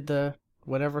first did the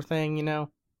whatever thing,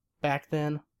 back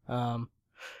then. And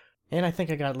I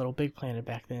think I got Little Big Planet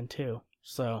back then too.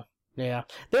 So yeah,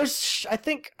 I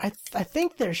think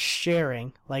there's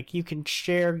sharing. Like you can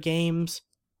share games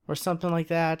or something like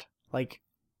that. Like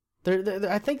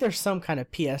I think there's some kind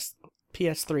of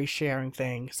PS3 sharing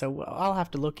thing. So I'll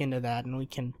have to look into that, and we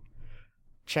can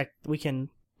check. We can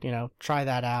try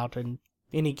that out, and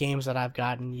any games that I've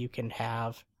gotten you can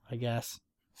have, I guess.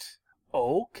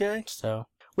 Okay. So,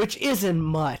 which isn't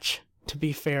much, to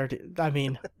be fair. I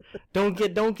mean, don't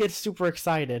get super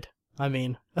excited. I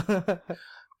mean,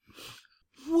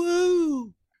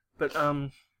 woo! But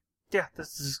yeah,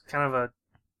 this is kind of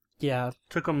yeah.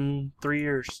 Took them 3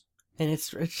 years, and it's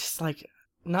just like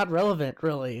not relevant,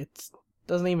 really. It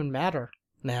doesn't even matter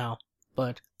now.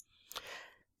 But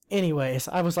anyways,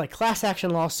 I was like, class action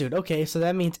lawsuit. Okay, so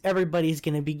that means everybody's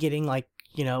gonna be getting like,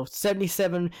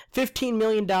 $15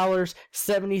 million,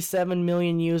 77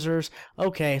 million users.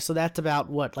 Okay, so that's about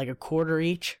what, like a quarter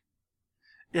each?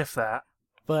 If that.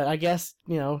 But I guess,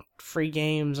 free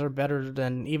games are better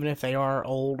than, even if they are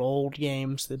old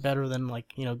games, they're better than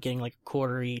like, getting like a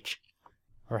quarter each.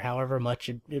 Or however much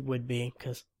it would be,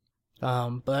 because,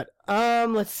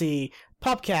 let's see.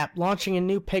 PopCap launching a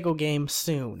new Peggle game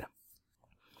soon.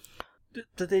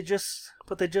 Did they just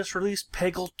released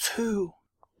Peggle 2?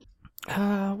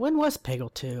 When was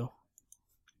Peggle 2?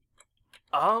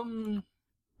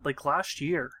 Like last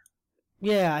year.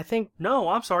 Yeah, I think... No,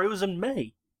 I'm sorry, it was in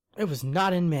May. It was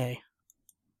not in May.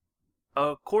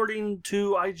 According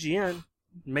to IGN,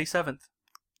 May 7th.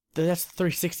 That's the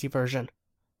 360 version.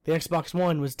 The Xbox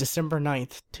One was December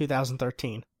 9th,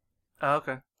 2013.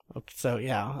 Okay. So,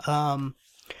 yeah.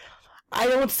 I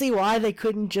don't see why they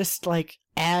couldn't just, like,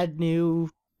 add new,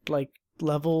 like,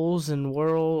 levels and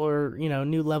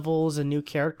new levels and new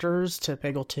characters to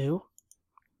Peggle 2.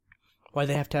 Why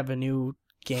they have to have a new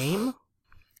game?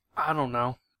 I don't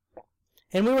know.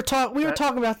 And we were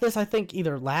talking about this, I think,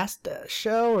 either last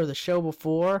show or the show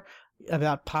before,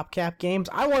 about PopCap games.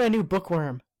 I want a new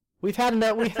Bookworm. We've had enough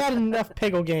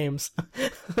Peggle games.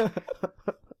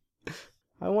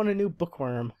 I want a new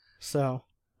Bookworm. So,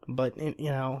 but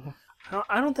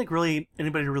I don't think really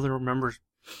anybody really remembers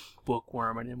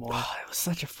Bookworm anymore. Oh, it was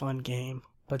such a fun game.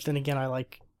 But then again, I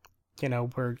like,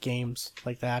 word games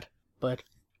like that. But,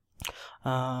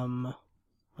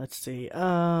 let's see.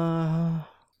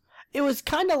 It was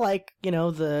kind of like,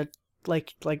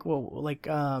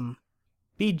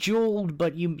 Bejeweled,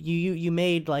 but you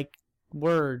made like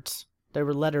words. There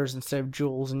were letters instead of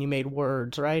jewels, and you made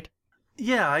words, right?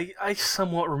 Yeah, I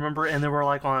somewhat remember, and they were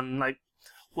like on like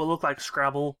what looked like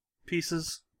Scrabble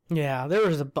pieces. Yeah, there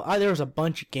was a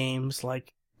bunch of games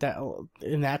like that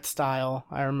in that style.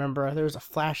 I remember there was a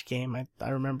Flash game. I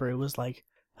remember it was like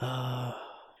a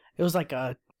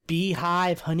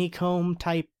beehive honeycomb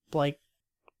type like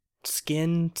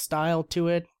skin style to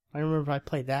it. I remember I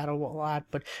played that a lot,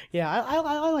 but yeah, I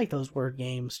like those word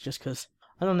games just because,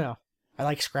 I don't know. I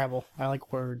like Scrabble. I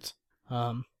like words.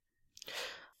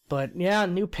 But yeah,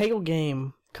 new Peggle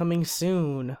game coming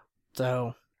soon.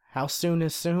 So, how soon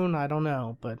is soon? I don't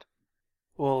know, but...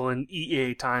 Well, in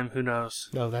EA time, who knows?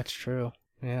 Oh, that's true.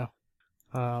 Yeah.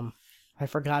 I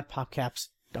forgot PopCap's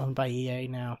owned by EA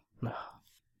now.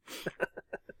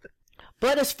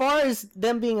 But as far as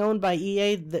them being owned by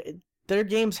EA, their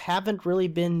games haven't really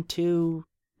been too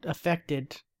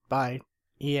affected by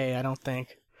EA, I don't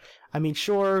think. I mean,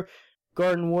 sure,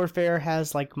 Garden Warfare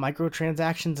has, like,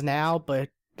 microtransactions now, but,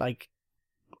 like,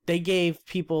 they gave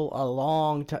people a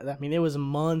long time. I mean, it was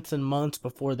months and months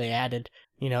before they added,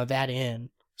 that in.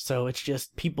 So it's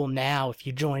just people now, if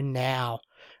you join now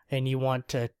and you want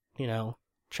to,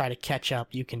 try to catch up,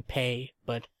 you can pay.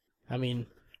 But, I mean,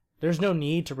 there's no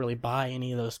need to really buy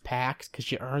any of those packs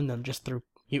because you earn them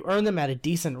you earn them at a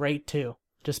decent rate too,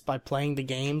 just by playing the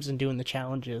games and doing the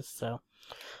challenges. So,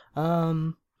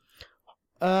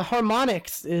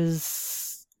 Harmonix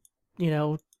is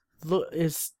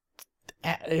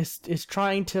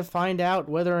trying to find out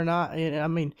whether or not, I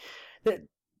mean,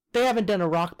 they haven't done a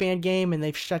Rock Band game, and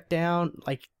they've shut down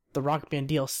like the Rock Band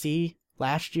DLC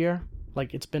last year.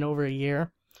 Like, it's been over a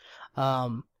year.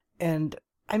 And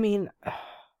I mean,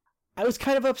 I was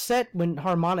kind of upset when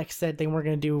Harmonix said they weren't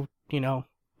going to do,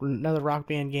 another Rock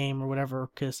Band game or whatever,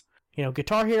 because,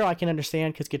 Guitar Hero I can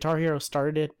understand, because Guitar Hero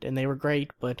started it and they were great,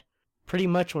 but pretty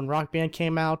much when Rock Band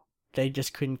came out, they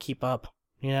just couldn't keep up,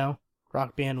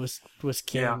 Rock Band was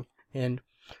king. Yeah. And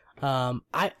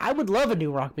I would love a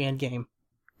new Rock Band game,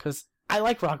 because I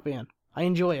like Rock Band. I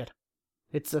enjoy it.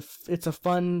 It's a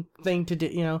fun thing to do.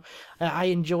 You know, I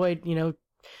enjoyed, you know,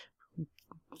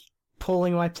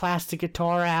 pulling my plastic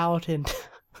guitar out and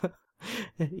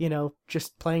you know,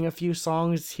 just playing a few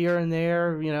songs here and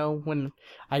there, you know, when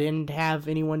I didn't have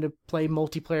anyone to play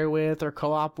multiplayer with or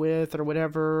co-op with or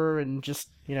whatever, and just,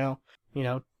 you know,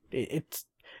 it's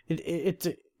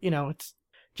you know, it's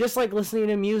just like listening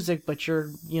to music, but you're,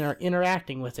 you know,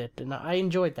 interacting with it, and I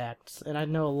enjoyed that, and I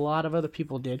know a lot of other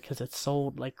people did because it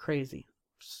sold like crazy.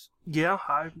 Yeah,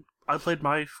 I played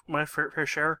my fair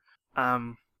share.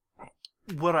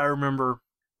 What I remember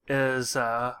is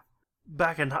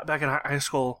back in high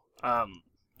school,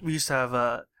 we used to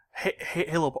have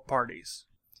Halo parties,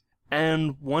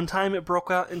 and one time it broke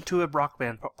out into a Rock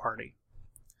Band party,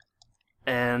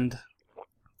 and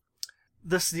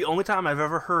this is the only time I've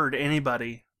ever heard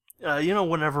anybody, you know,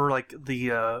 whenever like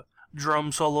the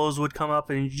drum solos would come up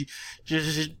and you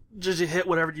just hit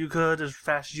whatever you could as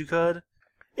fast as you could.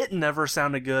 It never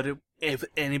sounded good if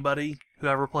anybody who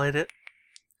ever played it,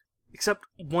 except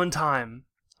one time.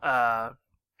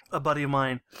 A buddy of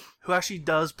mine who actually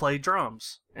does play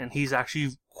drums, and he's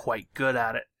actually quite good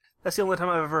at it. That's the only time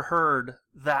I've ever heard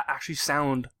that actually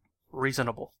sound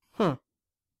reasonable.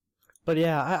 But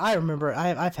yeah, I remember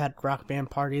I've had Rock Band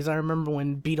parties. I remember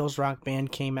when Beatles Rock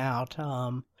Band came out.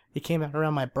 It came out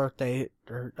around my birthday,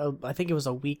 or I think it was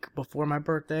a week before my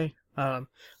birthday.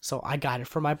 So I got it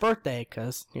for my birthday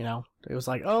because, you know, it was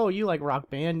like, oh, you like Rock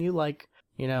Band, you like,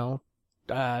 you know,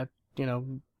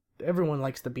 everyone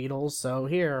likes the Beatles, so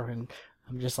here. And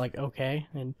I'm just like, okay.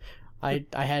 And I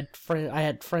had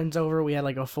friends over. We had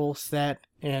like a full set,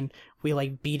 and we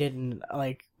like beat it in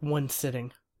like one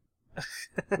sitting.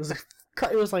 It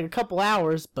was like a couple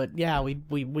hours, but yeah,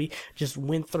 we just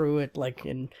went through it like,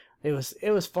 and it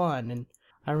was fun. And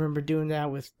I remember doing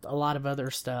that with a lot of other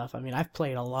stuff. I mean, I've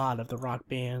played a lot of the rock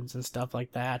bands and stuff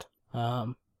like that. I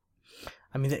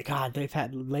mean, they've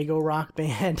had Lego Rock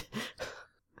Band.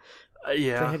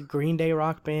 Yeah. They had Green Day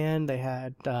Rock Band. They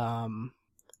had,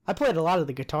 I played a lot of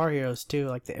the Guitar Heroes too,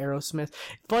 like the Aerosmith.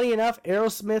 Funny enough,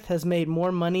 Aerosmith has made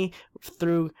more money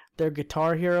through their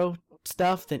Guitar Hero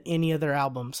stuff than any of their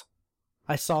albums.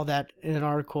 I saw that in an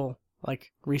article,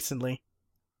 like, recently.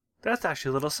 That's actually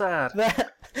a little sad.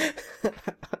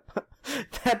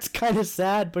 That's kind of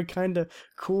sad, but kind of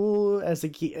cool as a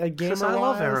gamer. Because I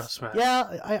love Aerosmith.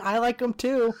 Yeah, I like them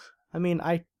too. I mean,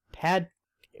 I had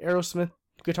Aerosmith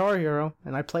Guitar Hero,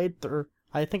 and I played through.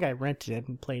 I think I rented it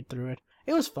and played through it.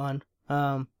 It was fun.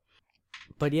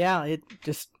 But yeah, it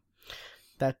just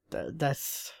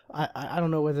that's I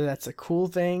don't know whether that's a cool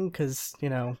thing, because, you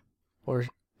know, or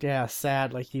yeah,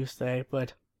 sad like you say.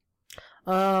 But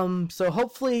so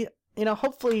hopefully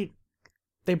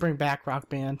they bring back Rock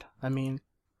Band. I mean,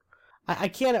 I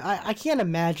can't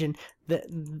imagine that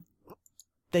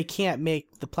they can't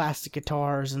make the plastic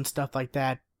guitars and stuff like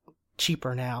that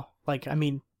cheaper now. Like, I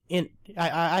mean,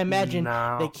 I imagine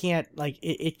they can't, like,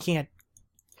 it can't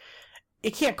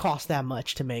cost that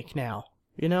much to make now,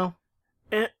 you know?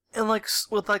 And like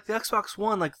with like the Xbox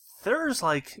One, like there's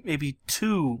like maybe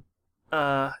 2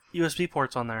 USB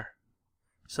ports on there,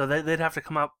 so they'd have to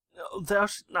come out.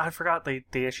 I forgot they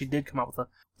actually did come out with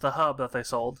the hub that they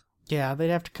sold. Yeah, they'd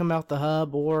have to come out the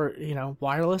hub, or, you know,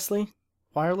 wireless.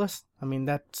 I mean,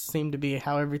 that seemed to be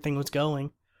how everything was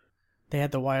going. They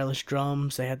had the wireless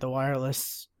drums, they had the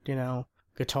wireless, you know,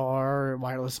 guitar,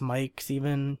 wireless mics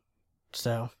even.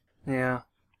 So yeah.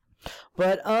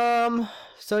 But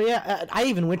so yeah, I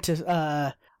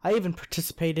even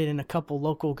participated in a couple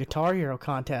local Guitar Hero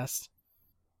contests.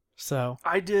 So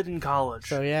I did in college.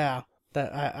 So yeah,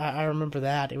 that I remember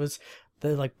that. It was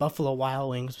the, like, Buffalo Wild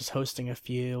Wings was hosting a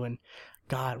few, and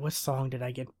God, what song did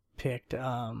I get picked?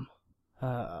 I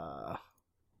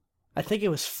think it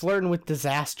was Flirtin' with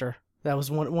Disaster. That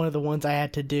was one of the ones I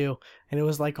had to do, and it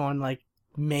was like on like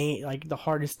the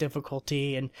hardest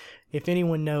difficulty. And if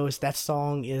anyone knows, that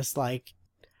song is like,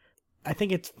 I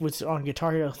think it was on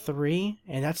Guitar Hero 3,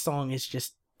 and that song is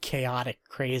just chaotic,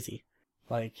 crazy,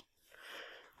 like.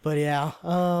 But yeah,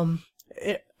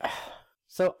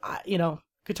 so you know,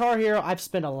 Guitar Hero, I've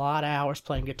spent a lot of hours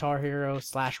playing Guitar Hero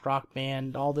 / Rock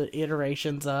Band, all the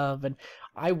iterations of, and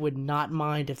I would not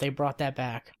mind if they brought that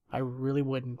back. I really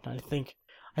wouldn't. I think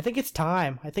it's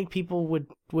time. I think people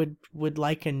would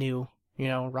like a new, you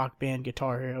know, Rock Band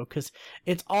Guitar Hero, because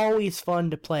it's always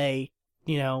fun to play,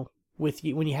 you know, with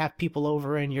you when you have people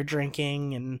over and you're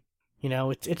drinking, and, you know,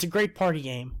 it's a great party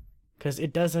game because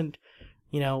it doesn't,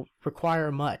 you know,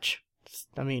 require much.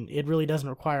 I mean, it really doesn't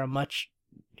require much,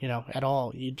 you know, at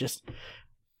all. You just,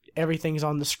 everything's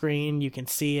on the screen. You can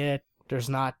see it. There's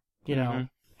not, you know,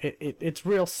 It's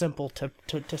real simple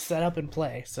to set up and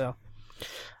play. So,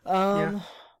 Yeah.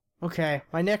 okay,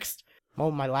 my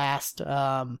last,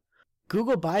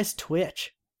 Google buys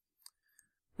Twitch.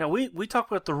 Now, we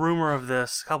talked about the rumor of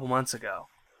this a couple months ago,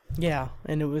 Yeah,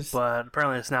 and it was, but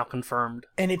apparently it's now confirmed.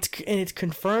 and it's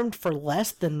confirmed for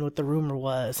less than what the rumor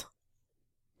was.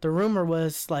 The rumor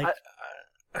was like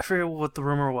I forget what the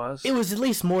rumor was. it was at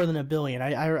least more than $1 billion.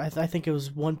 I think it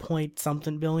was 1 point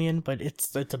something billion, but it's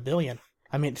 $1 billion.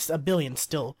 I mean, it's $1 billion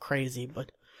still crazy,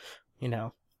 but you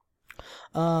know.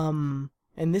 And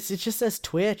it just says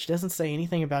Twitch. Doesn't say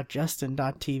anything about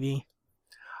Justin.tv.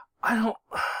 I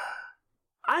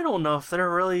don't know if they're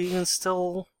really even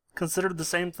still considered the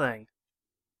same thing.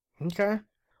 Okay.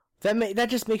 That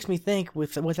just makes me think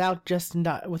without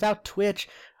Twitch,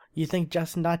 you think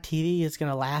Justin.tv is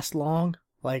gonna last long?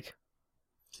 Like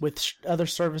with other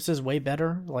services way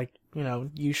better, like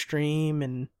Ustream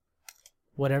and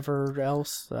whatever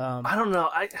else. I don't know.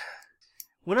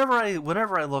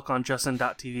 Whenever I look on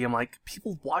Justin.tv, I'm like,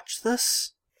 people watch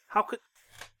this? How could?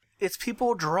 It's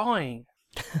people drawing.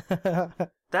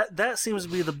 That seems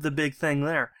to be the big thing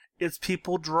there. It's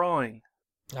people drawing.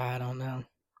 I don't know.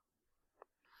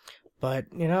 But,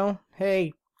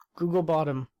 hey, Google bought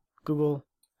them. Google,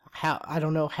 I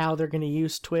don't know how they're going to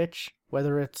use Twitch,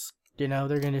 whether it's, they're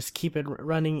going to just keep it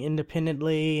running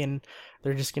independently and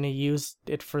they're just going to use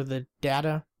it for the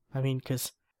data. I mean,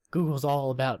 because Google's all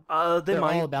about, they're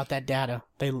all about that data.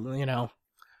 They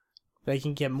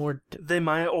can get more. They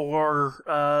might, or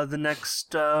the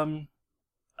next,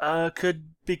 could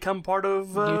become part of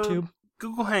YouTube,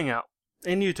 Google Hangout,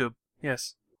 and YouTube.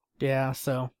 Yes. Yeah.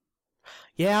 So,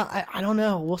 yeah, I don't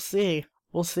know. We'll see.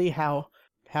 We'll see how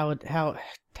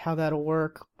that'll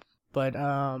work. But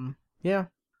yeah,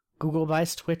 Google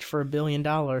buys Twitch for $1 billion.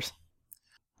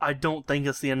 I don't think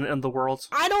it's the end of the world.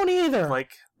 I don't either.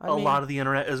 Like a lot of the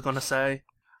internet is going to say,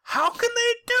 how can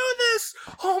they do this?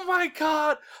 Oh my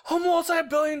god! A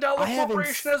multi-billion-dollar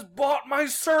corporation has bought my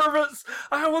service.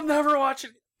 I will never watch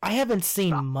it. I haven't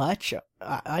seen much.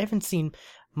 I haven't seen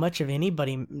much of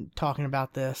anybody talking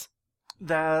about this.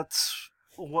 That's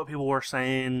what people were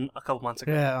saying a couple months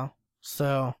ago. Yeah.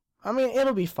 So, I mean,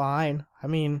 it'll be fine. I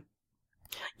mean,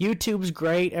 YouTube's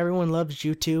great. Everyone loves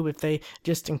YouTube. If they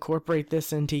just incorporate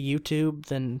this into YouTube,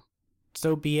 then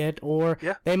so be it. Or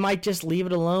they might just leave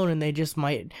it alone, and they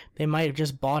might have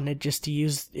just bought it just to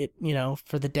use it,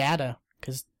 for the data,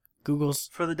 because Google's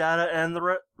for the data and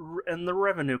the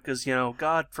revenue, because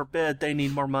God forbid they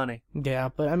need more money. Yeah,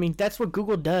 but I mean that's what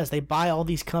Google does. They buy all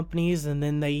these companies and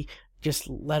then they just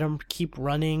let them keep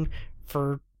running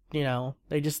for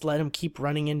they just let them keep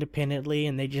running independently,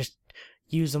 and they just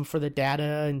use them for the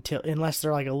data unless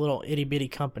they're like a little itty bitty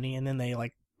company, and then they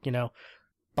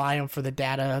buy them for the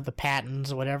data, the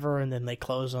patents, whatever, and then they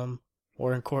close them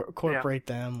or incorporate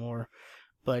them.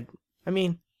 But I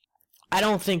mean, I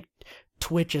don't think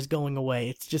Twitch is going away.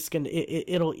 It's just gonna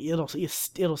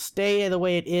it'll stay the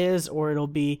way it is, or it'll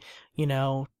be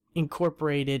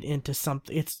incorporated into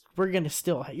something.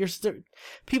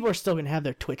 People are still gonna have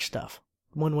their Twitch stuff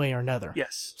one way or another.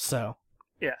 Yes. So.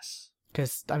 Yes.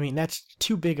 Because I mean that's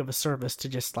too big of a service to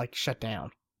just shut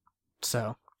down.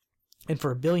 So, and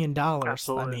for $1 billion,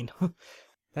 Absolutely. I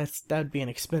mean, that'd be an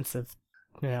expensive,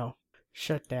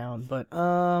 shutdown. But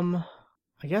I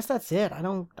guess that's it.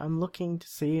 I'm looking to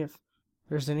see if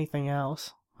there's anything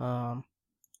else. Can't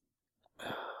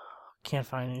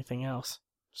find anything else.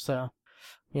 So,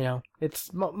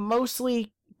 it's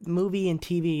mostly movie and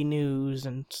TV news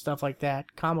and stuff like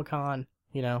that. Comic-Con,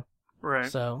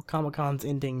 Right. So, Comic-Con's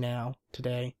ending now,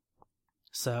 today.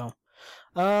 So,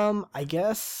 I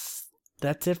guess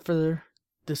that's it for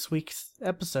this week's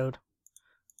episode.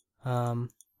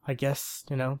 I guess,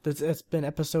 it's been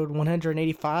episode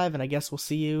 185, and I guess we'll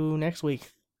see you next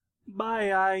week.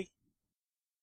 Bye.